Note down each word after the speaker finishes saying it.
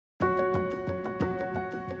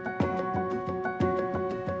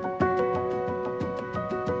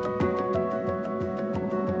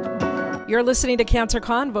You're listening to Cancer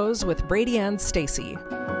Convos with Brady and Stacy.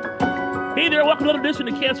 Hey there, welcome to another edition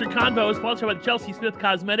of Cancer Convos, sponsored by Chelsea Smith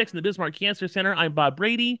Cosmetics and the Bismarck Cancer Center. I'm Bob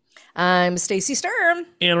Brady. I'm Stacy Sturm.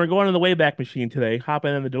 And we're going on the Wayback Machine today,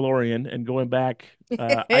 hopping in the DeLorean and going back.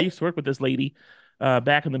 I used to work with this lady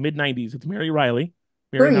back in the mid-90s. It's Mary Reilly.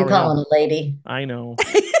 Who Mary, are you calling a lady? I know.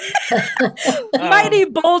 Mighty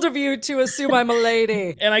bold of you to assume I'm a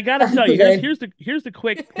lady. And I got to tell you, here's the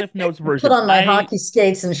quick Cliff Notes version. Put on my hockey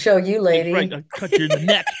skates and show you, lady. Right, I'll cut your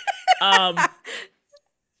neck.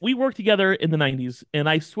 We worked together in the 90s, and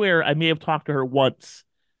I swear I may have talked to her once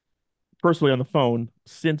personally on the phone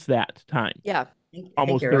since that time. Yeah.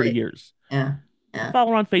 Almost 30 right. years. Yeah. I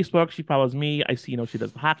follow her on Facebook. She follows me. I see, she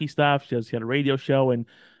does the hockey stuff. She had a radio show, and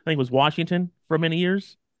I think it was Washington for many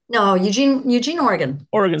years. No, Eugene, Oregon.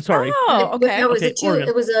 Oregon, sorry. Oh, okay.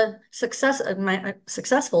 It was a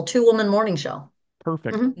successful two-woman morning show.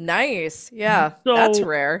 Perfect. Mm-hmm. Nice. Yeah, So, that's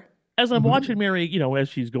rare. As I'm watching Mary, as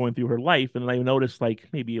she's going through her life, and I noticed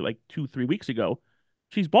maybe 2-3 weeks ago,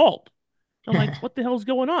 she's bald. I'm like, what the hell's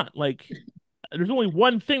going on? There's only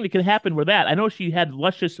one thing that can happen with that. I know she had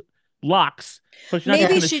luscious locks, so she's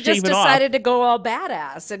maybe not she just decided to go all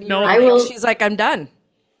badass, and she's like, I'm done.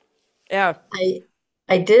 Yeah,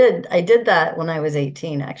 I did that when I was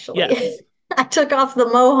 18, actually. Yes. I took off the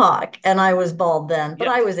mohawk and I was bald then, but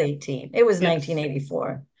Yes. I was 18. It was Yes.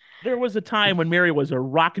 1984. There was a time when Mary was a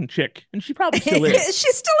rockin' chick, and she probably still is.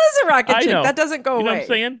 She still is a rocket chick. Know. That doesn't go away. You know what I'm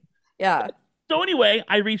saying? Yeah. So anyway,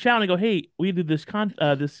 I reach out and go, hey, we do this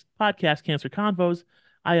this podcast, Cancer Convos.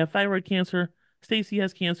 I have thyroid cancer. Stacy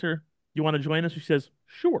has cancer. You want to join us? She says,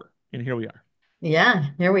 sure. And here we are. Yeah,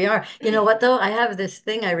 here we are. You know what, though? I have this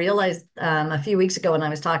thing I realized a few weeks ago when I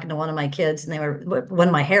was talking to one of my kids, and when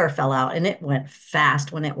my hair fell out, and it went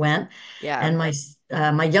fast when it went. Yeah. And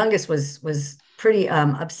my youngest was pretty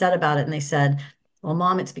upset about it, and they said, well,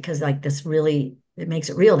 Mom, it's because it makes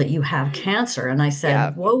it real that you have cancer. And I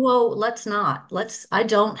said, whoa, let's not. I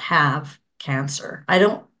don't have cancer. I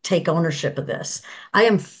don't take ownership of this. I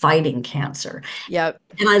am fighting cancer. Yep.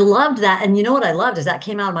 And I loved that. And you know what I loved is that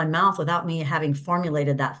came out of my mouth without me having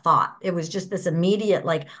formulated that thought. It was just this immediate,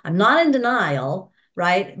 I'm not in denial,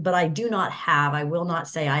 right? But I will not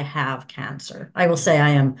say I have cancer. I will say I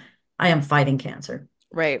am fighting cancer.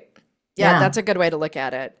 Right. Yeah, that's a good way to look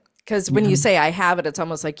at it. Because when you say I have it, it's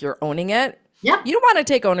almost like you're owning it. Yeah. You don't want to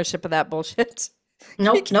take ownership of that bullshit.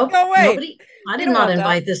 Nope. Go away. I did not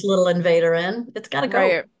invite this little invader in. It's got to go.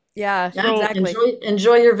 Right. Yeah, exactly.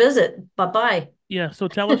 Enjoy your visit. Bye-bye. Yeah. So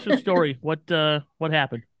tell us your story. What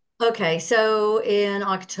happened? Okay. So in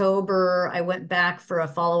October, I went back for a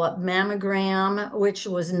follow-up mammogram, which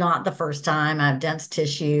was not the first time. I have dense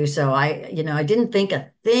tissue. So I didn't think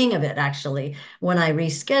a thing of it actually when I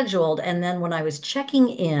rescheduled. And then when I was checking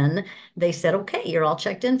in, they said, okay, you're all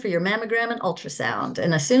checked in for your mammogram and ultrasound.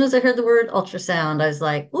 And as soon as I heard the word ultrasound, I was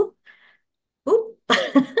like, oop.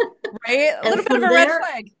 Right? A little bit of a red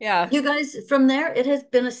flag. Yeah. You guys, from there, it has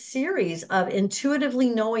been a series of intuitively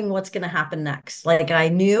knowing what's going to happen next. I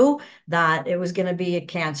knew that it was going to be a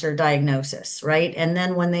cancer diagnosis, right? And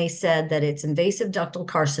then when they said that it's invasive ductal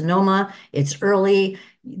carcinoma, it's early,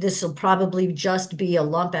 this will probably just be a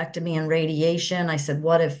lumpectomy and radiation. I said,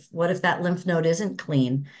 what if that lymph node isn't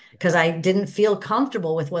clean? Because I didn't feel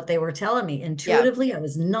comfortable with what they were telling me. Intuitively, I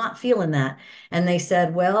was not feeling that. And they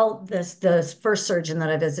said, well, the first surgeon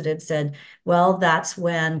that I visited said, well, that's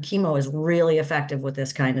when chemo is really effective with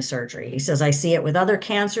this kind of surgery. He says, I see it with other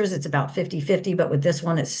cancers. It's about 50-50, but with this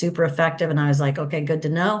one, it's super effective. And I was like, okay, good to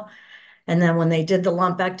know. And then when they did the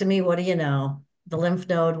lumpectomy, what do you know? The lymph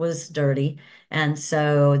node was dirty. And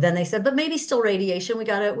so then they said, but maybe still radiation. We've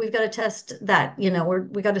got to test that,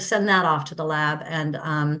 we got to send that off to the lab. And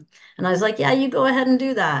I was like, yeah, you go ahead and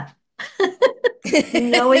do that.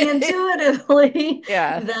 Knowing intuitively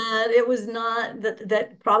that it was not,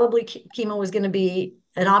 that probably chemo was going to be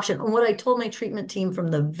an option. And what I told my treatment team from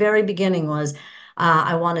the very beginning was,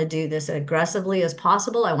 I want to do this aggressively as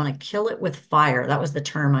possible. I want to kill it with fire. That was the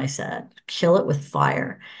term I said, kill it with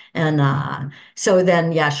fire. And so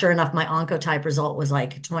then, sure enough, my oncotype result was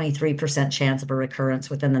 23% chance of a recurrence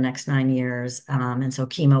within the next 9 years. And so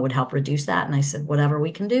chemo would help reduce that. And I said, whatever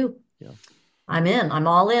we can do. Yeah. I'm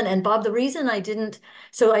all in. And Bob, the reason I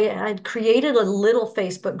had created a little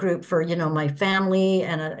Facebook group for, my family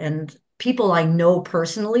and people I know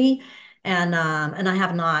personally. And I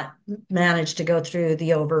have not managed to go through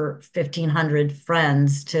the over 1,500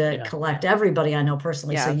 friends to collect everybody I know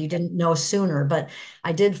personally. So you didn't know sooner, but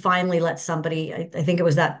I did finally let somebody, I think it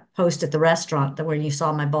was that post at the restaurant when you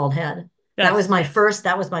saw my bald head. Yes.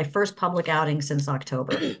 That was my first public outing since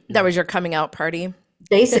October. That was your coming out party.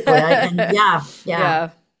 Basically. Yeah.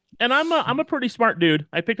 And I'm a pretty smart dude.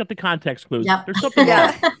 I picked up the context clues. Yep. There's something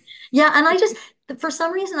Yeah. wrong. Yeah, and I just, for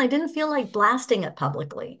some reason, I didn't feel like blasting it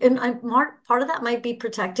publicly. And part of that might be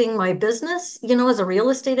protecting my business, as a real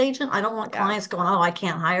estate agent. I don't want Yeah. clients going, oh, I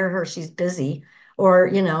can't hire her. She's busy, or,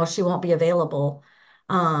 she won't be available.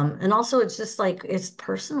 And also it's just like, it's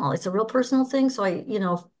personal. It's a real personal thing. So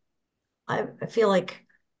I feel like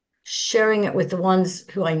sharing it with the ones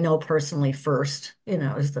who I know personally first,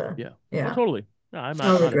 is Yeah. Oh, yeah, totally. No, I'm no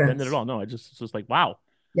not offended at regrets. all. No, it's just like, wow.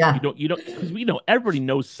 Yeah. You don't, because we know everybody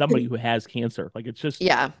knows somebody who has cancer. Like it's just,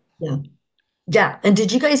 Yeah. Yeah. Yeah. And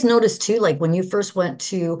did you guys notice too, like when you first went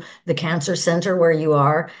to the cancer center where you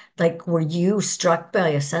are, like were you struck by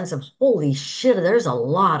a sense of holy shit, there's a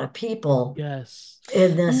lot of people yes.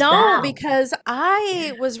 in this No, battle? because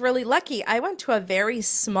I was really lucky. I went to a very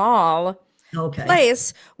small Okay.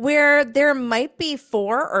 place where there might be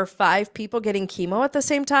 4 or 5 people getting chemo at the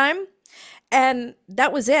same time. And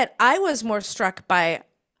that was it. I was more struck by,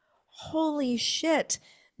 holy shit,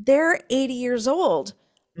 they're 80 years old.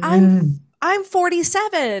 I'm Mm, I'm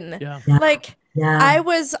 47. Yeah. yeah. Like Yeah. I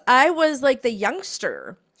was like the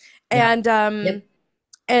youngster. Yeah. And Yep.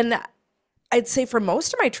 and I'd say for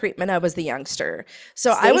most of my treatment I was the youngster.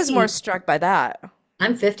 So I was more Stacy, struck by that.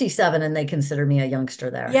 I'm 57 and they consider me a youngster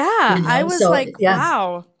there. Yeah, I was So like, yeah.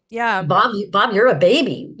 wow. Yeah. Bob, you're a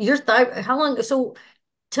baby. How long? So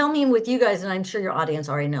tell me with you guys, and I'm sure your audience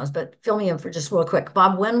already knows, but fill me in for just real quick.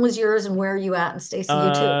 Bob, when was yours and where are you at? And Stacy,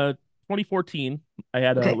 you too. 2014, I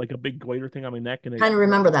had Okay. a big goiter thing on my neck, and Kind of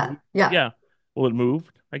remember that. moved. Yeah. Yeah. Well, it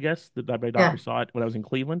moved. I guess my doctor Yeah. saw it when I was in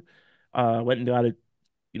Cleveland. Went and got it,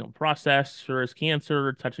 processed. Sure as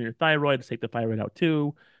cancer, touching your thyroid to take the thyroid out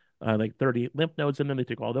too. Like 30 lymph nodes in them. They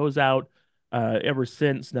took all those out. Ever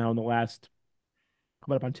since now, in the last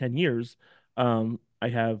about 10 years, I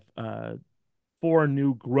have 4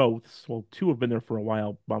 new growths. Well, 2 have been there for a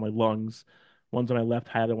while on my lungs. One's on my left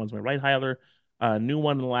hiatal, one's on my right hiatal. New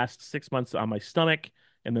one in the last 6 months on my stomach,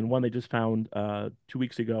 and then one they just found 2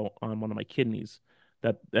 weeks ago on one of my kidneys.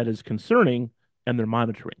 That is concerning, and they're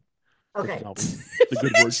monitoring, which is Okay. always the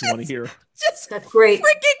good It's words you want to hear. just That's great.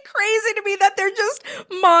 freaking crazy to me that they're just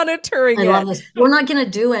monitoring I love it. this. We're not going to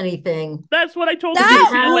do anything. That's what I told Because you That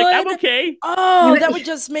Stacy. I'm like, I'm would, okay. oh, you that would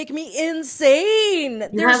just make me insane.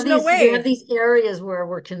 There's no you have way. these areas where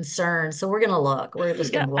we're concerned. So we're going to look. We're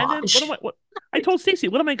just Yeah, going to and then watch. what I told Stacy,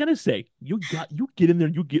 what am I gonna say? You get in there,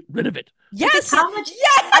 you get rid of it. Like it's Yes. How much?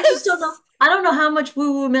 I just don't know. Yes. I don't know how much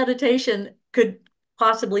woo-woo meditation could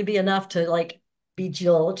possibly be enough to like be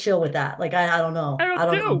chill with that. Like I don't know. I I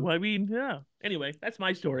don't don't know. do. I mean, yeah. Anyway, that's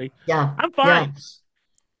my story. Yeah. I'm Yeah. fine.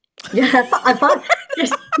 Yeah. I thought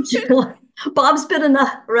Bob's been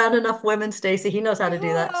around enough women, Stacy. He knows how to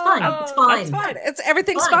do that. It's fine. I'm It's Oh, I'm it's fine. fine. fine. It's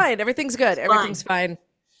everything's Fine. fine. Everything's good. It's fine. Everything's fine.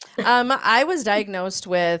 I was diagnosed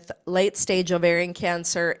with late stage ovarian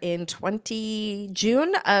cancer in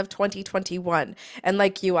June of 2021. And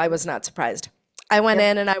like you, I was not surprised. I went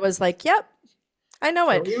Yep. in and I was like, yep, I know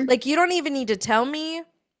it. Earlier. Like you don't even need to tell me.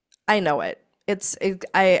 I know it.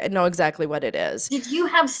 I know exactly what it is. Did you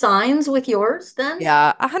have signs with yours then?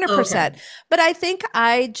 Yeah, Okay. 100%. But I think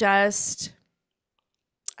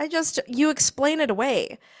you explain it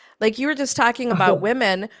away. Like you were just talking about Oh.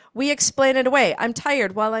 women, we explain it away. I'm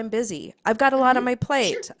tired while I'm busy. I've got a lot on my Sure.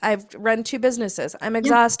 plate. I've run 2 businesses. I'm Yeah.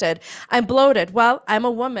 exhausted. I'm bloated. Well, I'm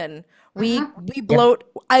a woman. We Yep. bloat.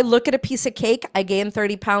 I look at a piece of cake, I gain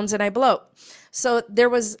 30 pounds and I bloat. So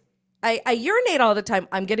I urinate all the time.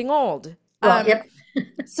 I'm getting old. Well, yep.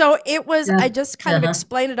 So it was, Yeah. I just kind of Uh-huh.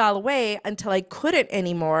 explained it all away until I couldn't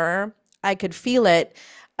anymore. I could feel it.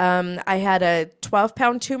 I had a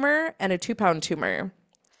 12-pound tumor and a 2-pound tumor.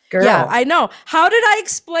 Yeah, Girl. I know. How did I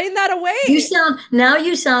explain that away? You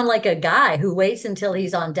sound like a guy who waits until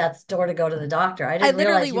he's on death's door to go to the doctor. I I didn't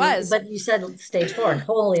literally realize was. but you said stage 4.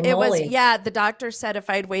 Holy It was, moly. yeah, the doctor said if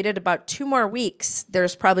I'd waited about 2 more weeks,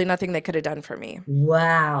 there's probably nothing they could have done for me.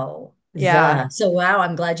 Wow. Yeah. So wow,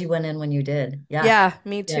 I'm glad you went in when you did. Yeah. Yeah,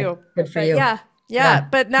 me Yeah. too. Good for But you. yeah, Yeah.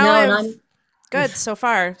 but now No, and I've I'm good so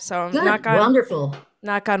far. So good. Wonderful.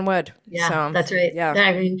 knock on wood. Yeah, So that's right. yeah. Yeah,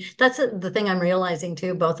 I mean, that's the thing I'm realizing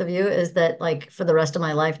too, both of you, is that like for the rest of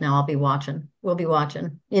my life now, I'll be watching. We'll be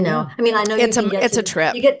watching. Yeah. I mean, I know you It's can get a to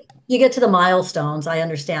trip. you get to the milestones. I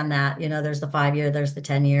understand that. There's the 5-year, there's the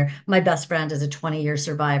 10-year. My best friend is a 20-year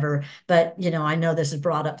survivor, but I know this has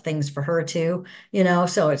brought up things for her too,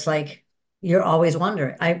 so it's like you're always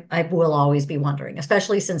wondering. I will always be wondering,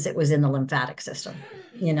 especially since it was in the lymphatic system.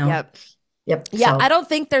 Yep. Yep. Yeah, So I don't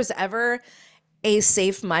think there's ever a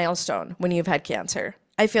safe milestone when you've had cancer.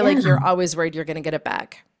 I feel like yeah. you're always worried you're going to get it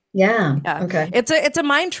back. Yeah. Yeah. Okay. It's a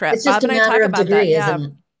mind trip. It's Bob just a and I talk matter of about that. degree, Yeah. isn't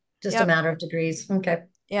it? Just a Yep. matter of degrees. Okay.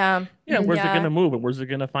 Yeah. Yeah, where's it going Yeah. to move and where's it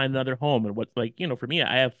going to find another home? And what's like, for me,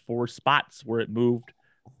 I have 4 spots where it moved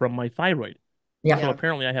from my thyroid. So Yep. Yeah.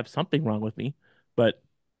 apparently I have something wrong with me, but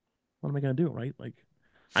what am I going to do, right? Like,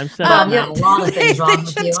 I'm set up Bob, you have a now. lot of things They wrong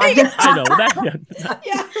with should you. take it. I know that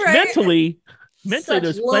Yeah, right. mentally, Such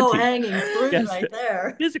there's low plenty. hanging fruit Yes, right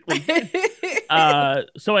there. physically.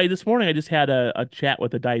 So this morning I just had a chat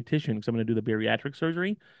with a dietitian because I'm going to do the bariatric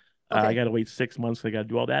surgery. I Okay. got to wait 6 months. I got to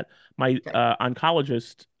do all that. My Okay.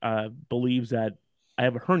 oncologist believes that I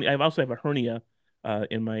have a hernia. I also have a hernia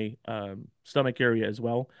in my stomach area as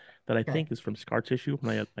well that I Okay. think is from scar tissue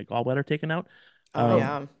when I had my gallbladder taken out. Oh Oh,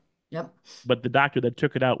 yeah. yep. But the doctor that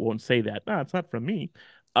took it out won't say that. No, it's not from me.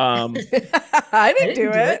 Um, I I didn't didn't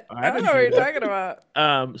do do it. it. I I don't didn't know what do you're that. talking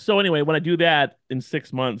about. So anyway, when I do that in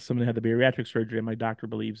 6 months, I'm gonna have the bariatric surgery, and my doctor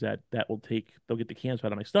believes that they'll get the cancer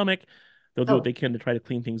out of my stomach. They'll do what Oh, they can to try to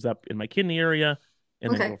clean things up in my kidney area,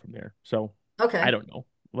 and then okay. go from there. So I Okay. don't know,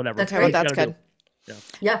 whatever. That's Okay, well, Do what great. you that's gotta do. good. Yeah.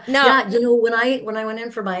 Yeah, Now, yeah. When I went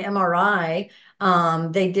in for my MRI,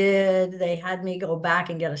 they had me go back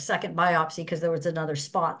and get a second biopsy because there was another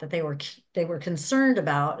spot that they were concerned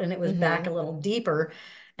about, and it was back mhm. a little deeper,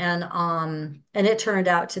 and it turned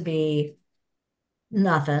out to be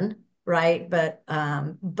nothing, right? But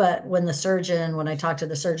when I talked to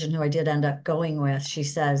the surgeon who I did end up going with, she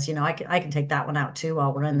says, I can take that one out too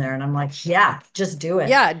while we're in there, and I'm like, yeah, just do it.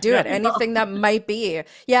 Yeah, do it. Yeah. Anything that might be. Yeah,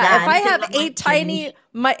 Yeah, if I anything have that a might change.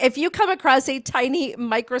 if you come across a tiny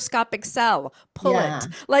microscopic cell, pull Yeah, it.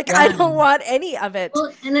 Like I yeah. don't want any of it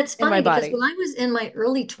Well, and it's in my funny because body. when I was in my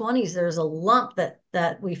early 20s, there's a lump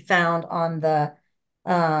that we found on the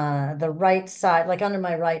right side, like under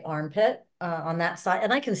my right armpit, on that side,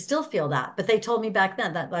 and I can still feel that. But they told me back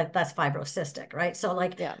then that like that's fibrocystic, right? So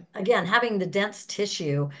like Yeah. again, having the dense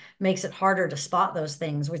tissue makes it harder to spot those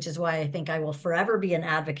things, which is why I think I will forever be an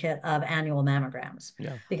advocate of annual mammograms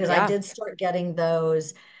Yeah. because I Yeah. did start getting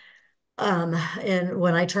those and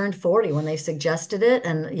when I turned 40, when they suggested it,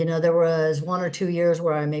 and there was 1 or 2 years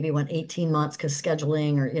where I maybe went 18 months because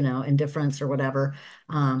scheduling or indifference or whatever.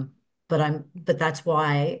 But that's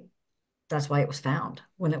why it was found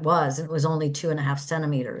when it was, and it was only 2.5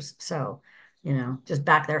 centimeters. So, just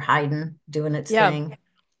back there hiding, doing its Yeah. thing.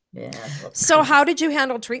 Yeah, that's So crazy. how did you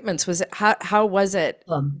handle treatments? Was it how was it?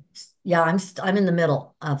 Um, yeah, I'm in the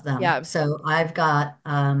middle of them. Yeah. So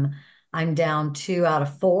I'm down 2 out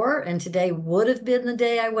of 4, and today would have been the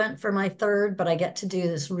day I went for my third, but I get to do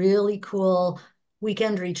this really cool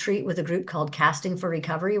weekend retreat with a group called Casting for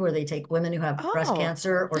Recovery, where they take women who have breast Oh.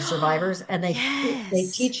 cancer or survivors, and they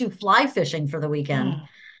Yes. teach you fly fishing for the weekend.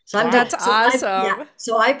 So That's yeah, awesome.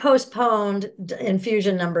 so I postponed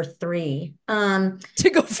infusion number 3. To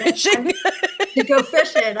go And fishing. to go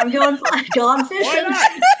fishing. I'm gone Why fishing.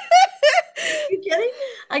 not? You kidding?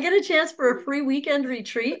 I get a chance for a free weekend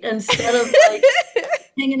retreat instead of like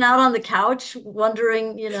hanging out on the couch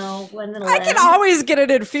wondering, when it'll I can end. always get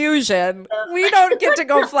an infusion. We don't get to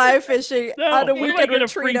go fly fishing on No. a When do I weekend get a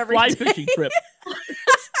retreat free every fly day. fishing trip?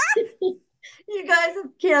 You guys,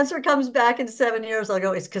 if cancer comes back in 7 years, I'll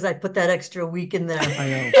go, it's because I put that extra week in there. I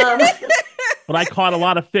know. Um, But I caught a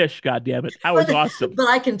lot of fish, god damn it. That was but, awesome. but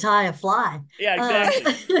I can tie a fly. Yeah, Um,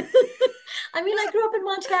 exactly. I mean, I grew up in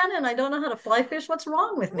Montana and I don't know how to fly fish. What's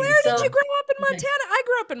wrong with me? Where did you So, grow up in okay. Montana? I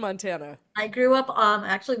grew up in Montana. I grew up,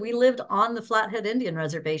 actually, we lived on the Flathead Indian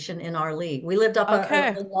Reservation in Arlee. We lived up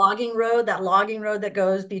Okay. a logging road, that logging road that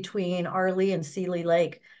goes between Arlee and Sealy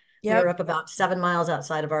Lake. We were Yep. up about 7 miles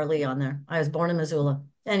outside of Arlee on there. I was born in Missoula.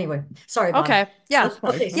 Anyway, sorry, Bob. Okay. Yeah. That's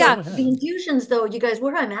fine. Okay, No, Yeah. go so ahead. the infusions, though, you guys,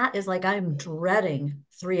 where I'm at is like I'm dreading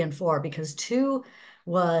 3 and 4 because 2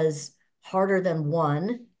 was harder than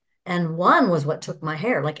 1, and 1 was what took my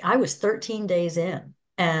hair. Like I was 13 days in,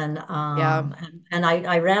 and Yeah.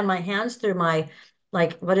 I ran my hands through my,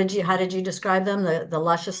 like, how did you describe them? The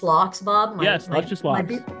luscious locks, Bob. My Yes, my luscious my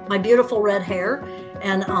locks. my beautiful red hair,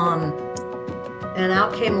 and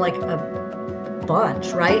out came like a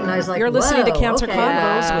bunch, right? And I was like, You're listening to whoa, Cancer okay.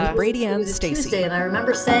 Convos It with was, Brady it and was a Tuesday, Stacy. and I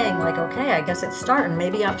remember saying, like, okay, I guess it's starting.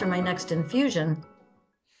 Maybe after my next infusion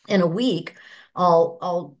in a week,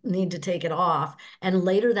 I'll need to take it off. And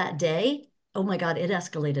later that day, oh my God, it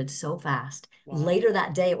escalated so fast. Wow. Later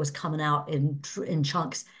that day, it was coming out in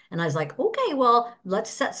chunks. And I was like, okay, well, let's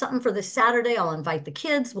set something for this Saturday. I'll invite the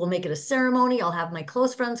kids. We'll make it a ceremony. I'll have my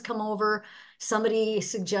close friends come over. Somebody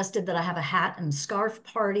suggested that I have a hat and scarf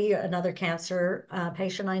party, another cancer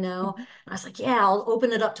patient I know. Mhm. And I was like, yeah, I'll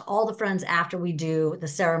open it up to all the friends after we do the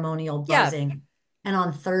ceremonial Yeah. buzzing. And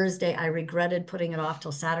on Thursday, I regretted putting it off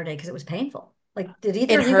till Saturday because it was painful. Like, did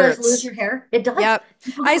either It of you guys lose hurts. your hair? It does. Yep.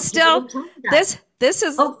 People I don't, people still don't tell me that. this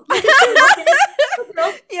is Oh, look at you. Okay. Good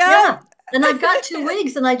girl. yeah. Yeah. And I've got 2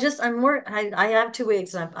 weeks, and I'm more. I have 2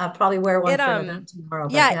 weeks, and I'll probably wear one It for an event tomorrow.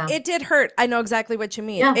 But yeah, yeah, it did hurt. I know exactly what you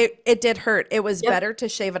mean. yeah, It did hurt. It was yep. better to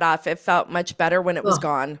shave it off. It felt much better when it was Oh,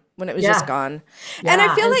 gone, when it was just yeah, gone. And I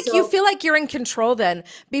yeah. feel And like you so, feel like you're in control then.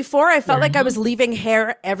 Before I felt yeah. like I was leaving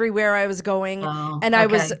hair everywhere I was going Oh, and I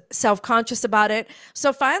was okay. self-conscious about it.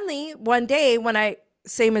 So finally, one day when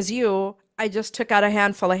same as you, I just took out a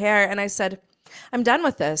handful of hair and I said, I'm done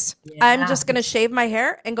with this. I'm Yeah, just going to shave my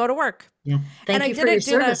hair and go to work. yeah. And Thank I you for your didn't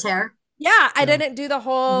do the service, hair. yeah, I Yeah. didn't do the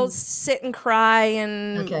whole Mhm. sit and cry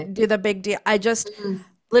Okay. and do the big deal. I just Mhm.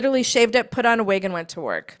 literally shaved it, put on a wig, and went to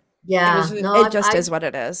work. Yeah. No, It just is what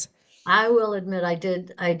it is. I will admit I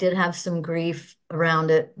did have some grief around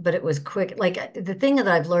it, but it was quick. Like the thing that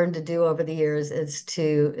I've learned to do over the years is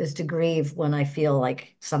to grieve when I feel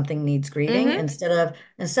like something needs grieving Mm-hmm.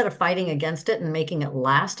 instead of fighting against it and making it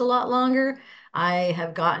last a lot longer. I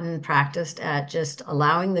have gotten practiced at just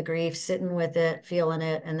allowing the grief, sitting with it, feeling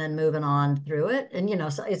it, and then moving on through it. And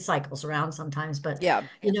so it cycles around sometimes, but Yeah.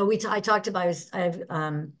 I talked about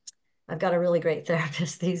I've got a really great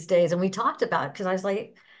therapist these days, and we talked about it because I was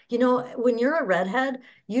like, when you're a redhead,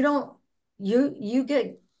 you don't you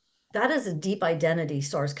get that is a deep identity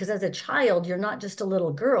source because as a child, you're not just a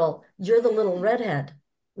little girl, you're the little redhead,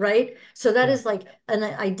 right? So that Yeah. is like an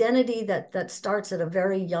identity that starts at a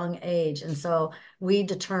very young age. And so we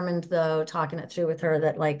determined though, talking it through with her,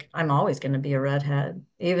 that like I'm always going to be a redhead,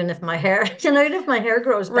 even if my hair, even if my hair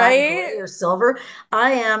grows back Right? gray or silver,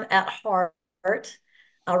 I am at heart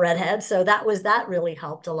a redhead. So that really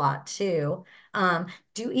helped a lot too.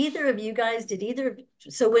 Do either of you guys, did either,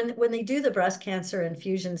 so when they do the breast cancer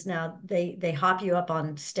infusions now, they hop you up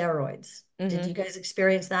on steroids. Did Mm-hmm. you guys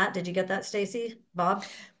experience that? Did you get that, Stacy, Bob,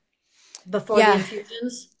 before the Yeah.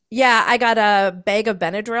 infusions? Yeah, I got a bag of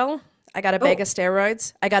Benadryl. I got a bag Oh, of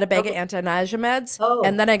steroids. I got a bag of okay. anti-nausea meds.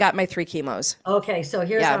 And Oh, then I got my 3 chemos. okay, so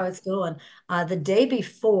here's Yeah. how it's going. The day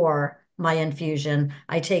before my infusion,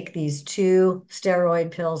 I take these two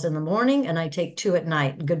steroid pills in the morning and I take two at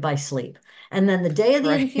night. Goodbye sleep. And then the day of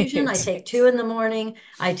the infusion, I Right. take two in the morning,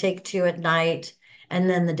 I take two at night. And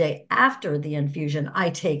then the day after the infusion, I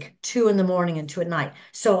take two in the morning and two at night.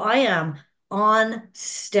 So I am on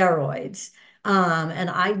steroids. And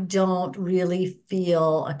I don't really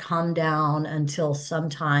feel a come down until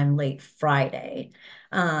sometime late Friday.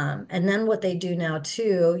 And then what they do now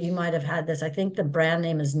too, you might have had this. I think the brand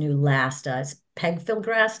name is Neulasta. It's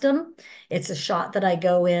pegfilgrastim. It's a shot that I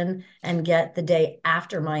go in and get the day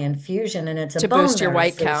after my infusion, and it's a To bone boost your marrow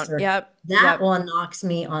white count. booster. Yep. That Yep. one knocks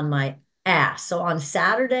me on my ass. So on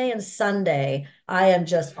Saturday and Sunday, I am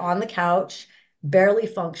just on the couch, barely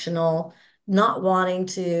functional, not wanting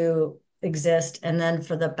to exist. And then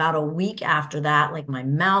for about a week after that, like my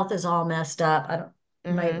mouth is all messed up. I don't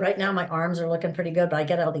my Mm-hmm. right now my arms are looking pretty good, but I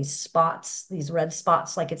get all these spots, these red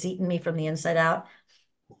spots, like it's eating me from the inside out.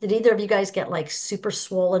 Did either of you guys get like super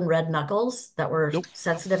swollen red knuckles that were Nope.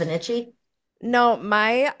 sensitive and itchy? No,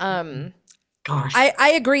 Gosh,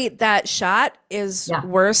 I agree that shot is yeah,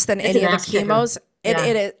 worse than it's an any of the ass kicker. chemos. Yeah,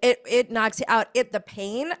 It knocks you out. The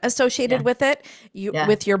pain associated yeah, with it, yeah,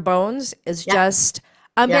 with your bones is yeah, just yeah.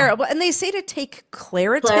 unbearable. And they say to take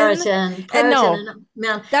Claritin, and Claritin, no, and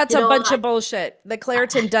man, that's a bunch of bullshit. The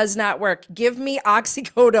Claritin does not work. Give me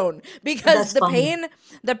oxycodone because that's funny.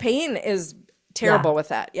 the pain is Yeah. terrible with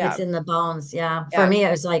that. It's Yeah. in the bones. Yeah. For Yeah. me, it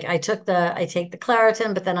was like I take the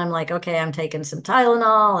Claritin, but then I'm like, okay, I'm taking some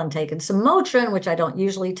Tylenol, I'm taking some Motrin, which I don't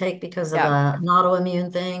usually take because of Yeah. an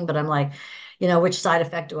autoimmune thing, but I'm like, which side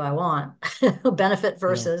effect do I want? Benefit Yeah.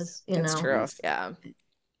 versus, It's true. Yeah. See,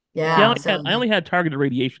 Yeah. So, I only had targeted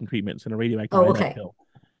radiation treatments and a radioactive oh, iodine okay. pill.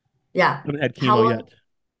 Yeah. I haven't had How chemo long? yet.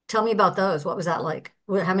 Tell me about those. What was that like?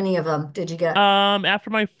 How many of them did you get? After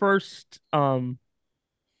my first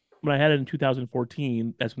when I had it in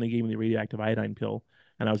 2014, that's when they gave me the radioactive iodine pill,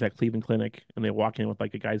 and I was at Cleveland Clinic, and they walk in with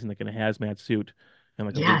like a guy's in like in a hazmat suit and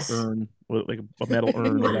like a big Yes. urn, with like a metal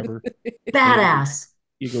urn or whatever, and Badass.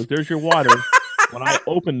 he goes, "There's your water. When I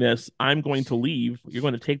open this, I'm going to leave. You're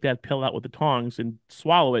going to take that pill out with the tongs and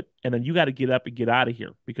swallow it, and then you got to get up and get out of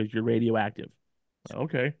here because you're radioactive."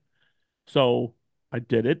 Okay. So I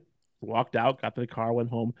did it, walked out, got to the car, went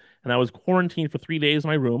home, and I was quarantined for 3 days in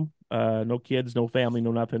my room. No kids, no family,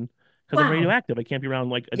 no nothing, because I'm Wow. radioactive. I can't be around.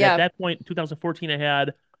 Like at Yeah. that point, in 2014, I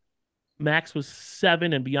had Max was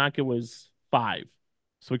 7 and Bianca was 5,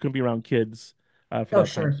 so we couldn't be around kids for Oh,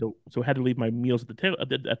 that time. sure. So I had to leave my meals at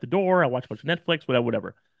the door. I watched a bunch of Netflix, whatever,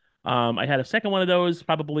 whatever. I had a second one of those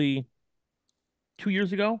probably 2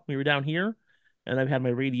 years ago. We were down here, and I've had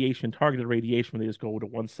my targeted radiation, where they just go to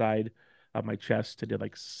one side of my chest. I did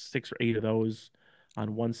like 6 or 8 of those.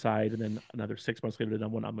 on one side, and then another 6 months later,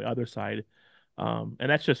 done one on the other side. And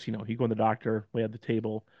that's just, you go in the doctor, lay at the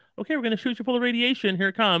table. Okay, we're gonna shoot you full of radiation. Here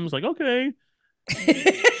it comes. Like, okay.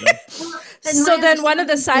 No, Well, and So my then one of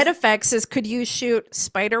the understanding side is, effects is could you shoot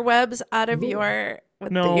spider webs out of ooh, no, your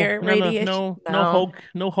no, no, radiation? no, no No. Hulk,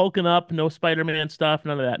 no hulking up, no Spider-Man stuff,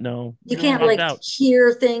 none of that. No, you you're can't locked like out.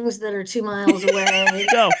 hear things that are 2 miles away.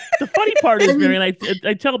 No, the funny part I is, Mary, mean, and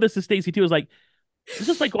I tell this to Stacy too, is like, it's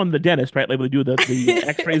just like going to the dentist, right? Like when they do the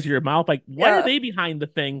X-rays of your mouth. Like, why are Yeah. they behind the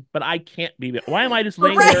thing, but I can't be? Why am I just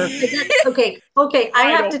laying okay, there Right. okay. I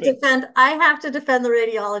wide have to open? defend. I have to defend the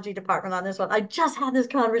radiology department on this one. I just had this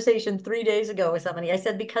conversation 3 days ago with somebody. I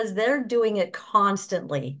said because they're doing it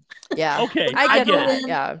constantly. Yeah. When Okay, I I I get get go it. that. in,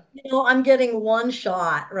 Yeah. I'm getting one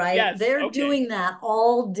shot, right? Yes, They're okay. doing that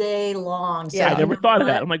all day long. So I Yeah. you never know thought of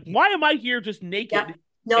that. what? I'm like, why am I here just Yep. naked and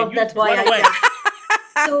No, you just that's why run I, away? yeah.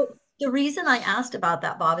 So the reason I asked about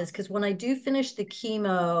that, Bob, is because when I do finish the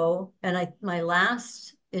chemo and my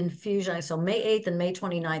last infusion, so May 8th and May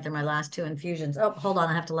 29th are my last two infusions. Oh, hold on,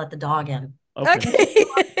 I have to let the dog in. Okay.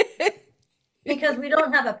 Okay. Because we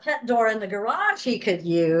don't have a pet door in the garage he could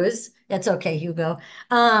use. It's okay, Hugo.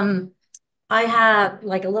 Um, I have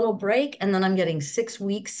like a little break, and then I'm getting 6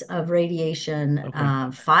 weeks of radiation,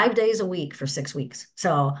 Okay. 5 days a week for 6 weeks.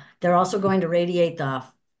 So they're also going to radiate the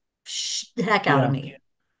heck out of Yeah. me.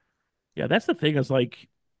 Yeah, that's the thing is like,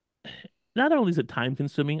 not only is it time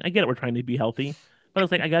consuming, I get it, we're trying to be healthy, but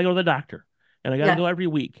it's like I gotta go to the doctor and I gotta Yeah. go every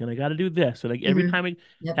week and I gotta do this. And like every Mhm. time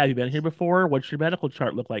Yep. have you been here before? What's your medical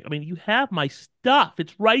chart look like? I mean, you have my stuff.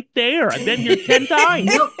 It's right there. I've been here 10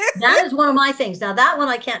 times. No, that is one of my things. Now that one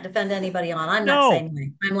I can't defend anybody on. I'm that No, same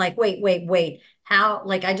way. I'm like, wait. How,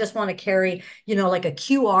 like, I just want to carry, like a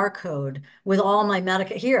QR code with all my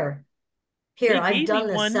medical here, they I've gave me done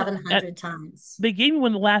this one at 700 times. they gave me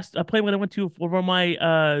one the last play when I went to for my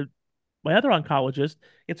other oncologist.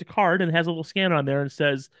 It's a card and it has a little scanner on there and it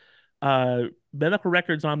says medical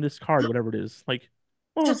records on this card, whatever it is. Like,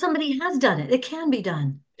 So oh, somebody has done it. It can be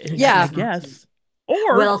done. They I Yeah. choose not to. guess.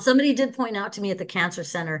 Or Well, somebody did point out to me at the cancer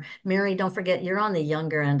center, Mary, don't forget you're on the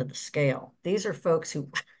younger end of the scale. These are folks who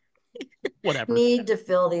whatever. need to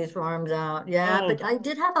fill these forms out. Yeah, Oh, but I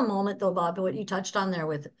did have a moment though, Bob, what you touched on there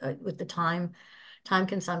with the time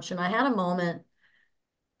consumption. I had a moment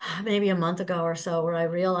maybe a month ago or so where I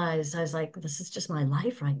realized I was like, this is just my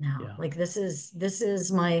life right now. yeah. Like this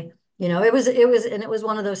is my, it was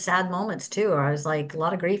one of those sad moments too, where I was like a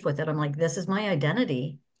lot of grief with it. I'm like, this is my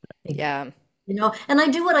identity. Like, Yeah. and I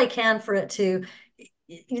do what I can for it to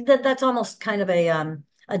that's almost kind of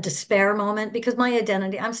a despair moment because my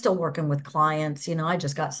identity, I'm still working with clients. I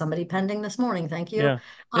just got somebody pending this morning. Thank you. Yeah.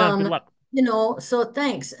 Yeah, good Um, luck. so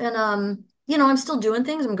thanks. And I'm still doing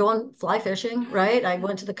things. I'm going fly fishing, right? I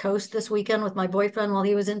went to the coast this weekend with my boyfriend while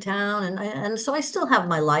he was in town, and so I still have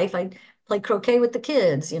my life. I play croquet with the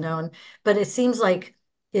kids, but it seems like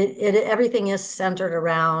everything is centered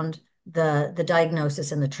around the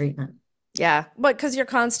diagnosis and the treatment. Yeah. But because you're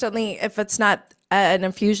constantly, if it's not an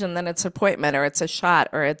infusion, then it's an appointment or it's a shot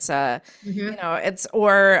or it's Mhm.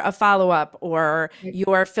 or a follow up or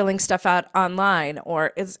you're filling stuff out online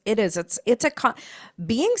or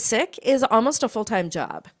being sick is almost a full-time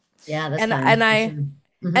job. Yeah, this And time and for I sure.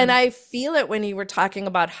 and Hmm. I feel it when you were talking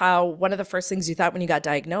about how one of the first things you thought when you got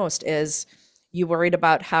diagnosed is you worried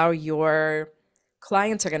about how your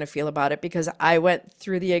clients are going to feel about it because I went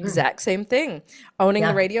through the Mm. exact same thing. Owning the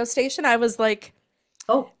Yeah. radio station, I was like,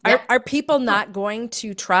 Oh, are, yeah. are people Oh, not going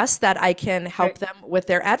to trust that I can help right. them with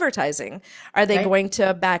their advertising? Are they Right. going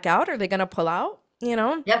to back out? Are they going to pull out?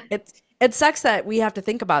 Yep. It sucks that we have to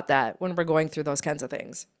think about that when we're going through those kinds of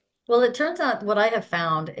things. Well, it turns out what I have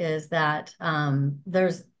found is that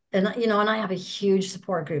there's and I have a huge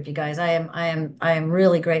support group, you guys. I am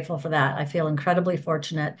really grateful for that. I feel incredibly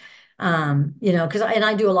fortunate. Because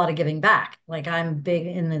I do a lot of giving back. Like I'm big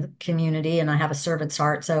in the community and I have a servant's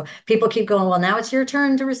heart. So people keep going, well, now it's your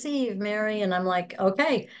turn to receive, Mary. And I'm like,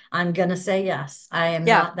 okay, I'm gonna say yes. I am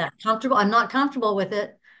Yeah. not that comfortable. I'm not comfortable with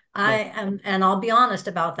it. I No. am, and I'll be honest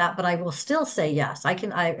about that, but I will still say yes. I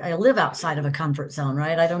live outside of a comfort zone,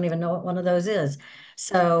 right? I don't even know what one of those is.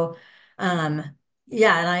 So, um,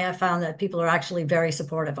 yeah, and I have found that people are actually very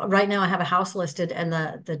supportive. Right now, I have a house listed, and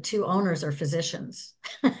the two owners are physicians.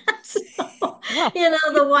 So,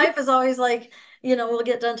 Well, the wife is always like, we'll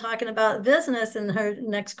get done talking about business, and her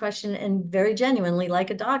next question, and very genuinely, like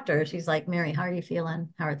a doctor, she's like, Mary, how are you feeling?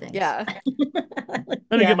 How are things? Yeah. let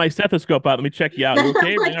me get Yeah. my stethoscope out. Let me check you out. You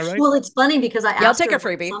okay? Everything Like, all right? well, it's funny because Yeah, I'll take a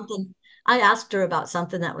freebie. I asked her about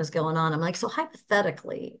something that was going on. I'm like, so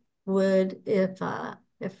hypothetically, would if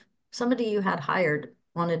somebody you had hired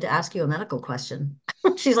wanted to ask you a medical question?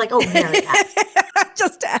 She's like, oh, Mary, ask.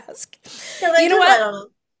 just ask. Yeah, they You know do. I what? don't know.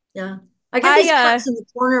 Yeah. I get these I cuts in the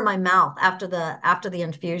corner of my mouth after the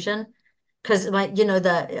infusion because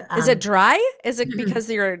the Is it dry? Is it because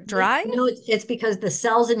you're no, dry? no, it's because the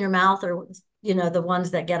cells in your mouth are the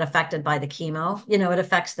ones that get affected by the chemo. It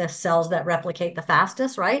affects the cells that replicate the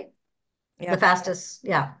fastest, right? The Yeah. fastest,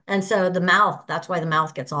 yeah. And so the mouth, that's why the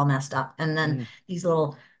mouth gets all messed up. And then Mm. these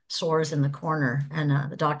little sores in the corner.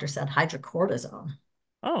 And the doctor said hydrocortisone.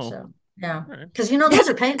 Oh, So yeah, all right. because those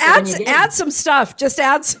are painful when you get Add them. some stuff. Just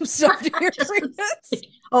add some stuff to your Just, treatments.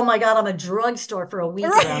 oh my God, I'm a drugstore for a week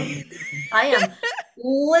around Right. here. I am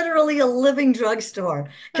literally a living drugstore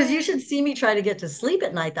because you should see me try to get to sleep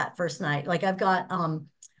at night that first night. Like I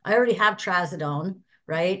already have trazodone,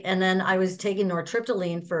 right? And then I was taking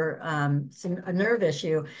nortriptyline for a nerve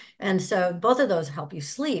issue. And so both of those help you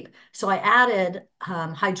sleep. So I added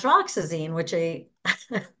hydroxyzine, which a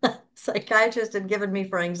psychiatrist had given me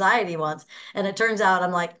for anxiety once. And it turns out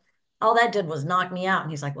I'm like, all that did was knock me out. And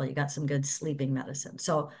he's like, well, you got some good sleeping medicine.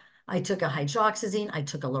 So I took a hydroxyzine, I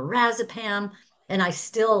took a lorazepam, and I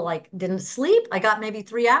still like didn't sleep. I got maybe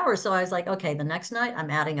 3 hours. So I was like, okay, the next night I'm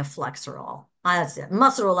adding a Flexerol. That's it.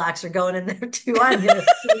 Muscle relaxer going in there too. I'm gonna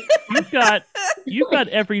sleep. You've got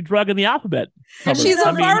every drug in the alphabet And covered. She's I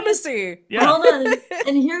a mean, pharmacy. yeah, hold on.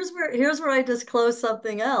 And here's where I disclose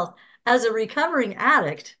something else. As a recovering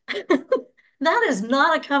addict, that is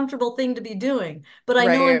not a comfortable thing to be doing. But I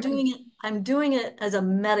know Right. I'm doing it as a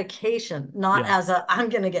medication, not yeah. as I'm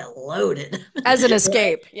gonna get loaded. As an Right?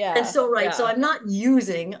 escape. And Yeah. so, right, so Yeah. I'm not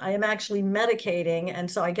using, I am actually medicating. And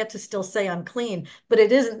so I get to still say I'm clean, but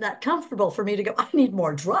it isn't that comfortable for me to go, I need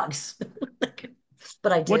more drugs.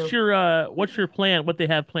 But I do. What's your plan? What they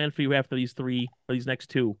have planned for you after these next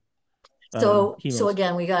two So chemos?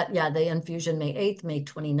 again, we got, yeah, the infusion May 8th, May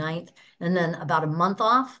 29th, and then about a month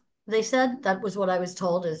off. They said that was what I was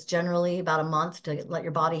told is generally about a month to let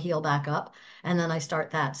your body heal back up. And then I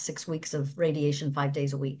start that 6 weeks of radiation 5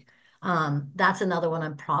 days a week. That's another one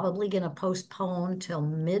I'm probably going to postpone till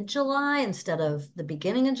mid-July instead of the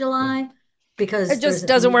beginning of Yeah. July It because just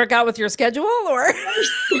doesn't work out with your schedule, or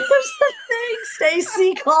there's the thing.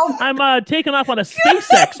 Stacy called. I'm taking off on a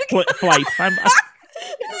SpaceX flight. I'm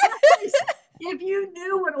If you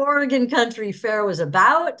knew what Oregon Country Fair was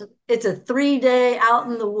about, it's a 3 day out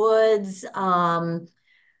in the woods thing.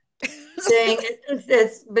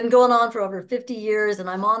 It's been going on for over 50 years, and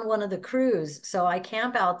I'm on one of the crews. So I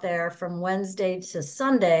camp out there from Wednesday to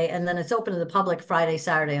Sunday, and then it's open to the public Friday,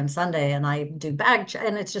 Saturday, and Sunday. And I do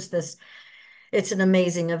and it's just it's an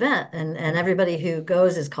amazing event. And everybody who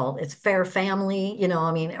goes is called, it's Fair Family.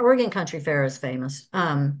 I mean, Oregon Country Fair is famous,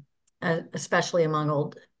 especially among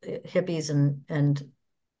old hippies and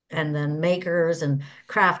then makers and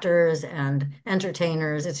crafters and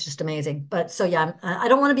entertainers. It's just amazing. But so yeah, I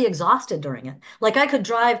don't want to be exhausted during it. Like I could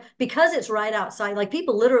drive because it's right outside. Like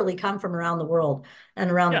people literally come from around the world and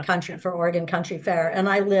around the yeah. country for Oregon Country Fair. And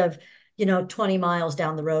I live, 20 miles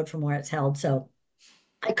down the road from where it's held. So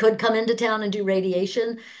I could come into town and do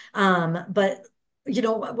radiation. But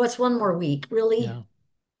what's one more week, really? Yeah.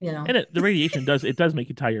 You know, And the radiation does make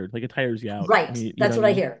you tired. Like it tires you out. I right. mean, you know That's what I what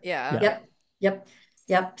I mean? hear. yeah. Yeah. Yep. Yep.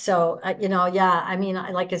 Yep. So, yeah, I mean,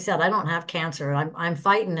 like I said, I don't have cancer. I'm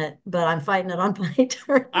fighting it, but I'm fighting it on my On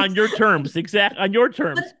terms. your terms, on your But,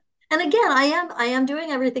 terms. and again, I am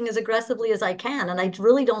doing everything as aggressively as I can. And I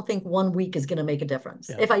really don't think 1 week is going to make a difference.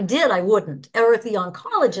 Yeah. If I did, I wouldn't. Or if the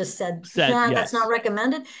oncologist said, Said nah, that's not yes.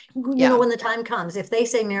 recommended, Yeah. when the time comes, if they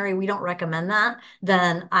say, Mary, we don't recommend that,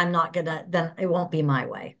 then then it won't be my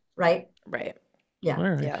way. Right. Right. Yeah. All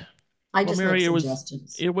right. Yeah. I Well, just make Mary,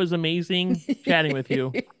 suggestions. it was amazing chatting with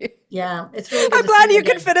you. Yeah. It's really good I'm to see glad you you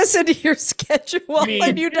could again. fit us into your schedule I mean,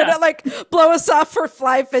 and you yeah. didn't like blow us off for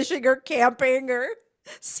fly fishing or camping or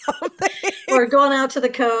something. Or going out to the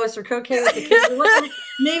coast or cocaine with the kids or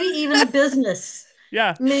maybe even a business.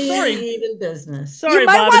 Yeah. Maybe Sorry. even business. Sorry, You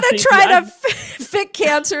might Bob and want to Stacey. try to fit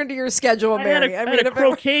cancer into your schedule, I had Mary. I had a if it were-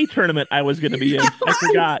 croquet tournament I was going to be in. I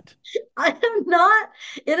forgot. I am not,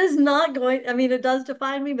 it is not going, I mean, it does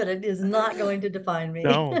define me, but it is not going to define me.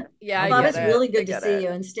 No. Yeah, No, I Bob, get it's it. really I good to get see it. you.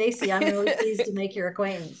 And Stacy, I'm really pleased to make your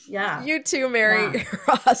acquaintance. Yeah. You too, Mary. Yeah.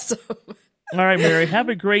 You're awesome. All right, Mary. Have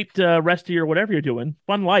a great rest of your whatever you're doing.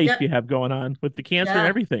 Fun life Yep. you have going on with the cancer and Yeah.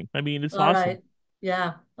 everything. I mean, it's All awesome. right.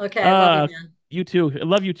 Yeah. Okay. I love you, Uh, man. you too. I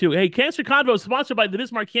love you too. Hey, Cancer Convo is sponsored by the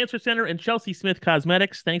Bismarck Cancer Center and Chelsea Smith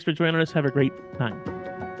Cosmetics. Thanks for joining us. Have a great time.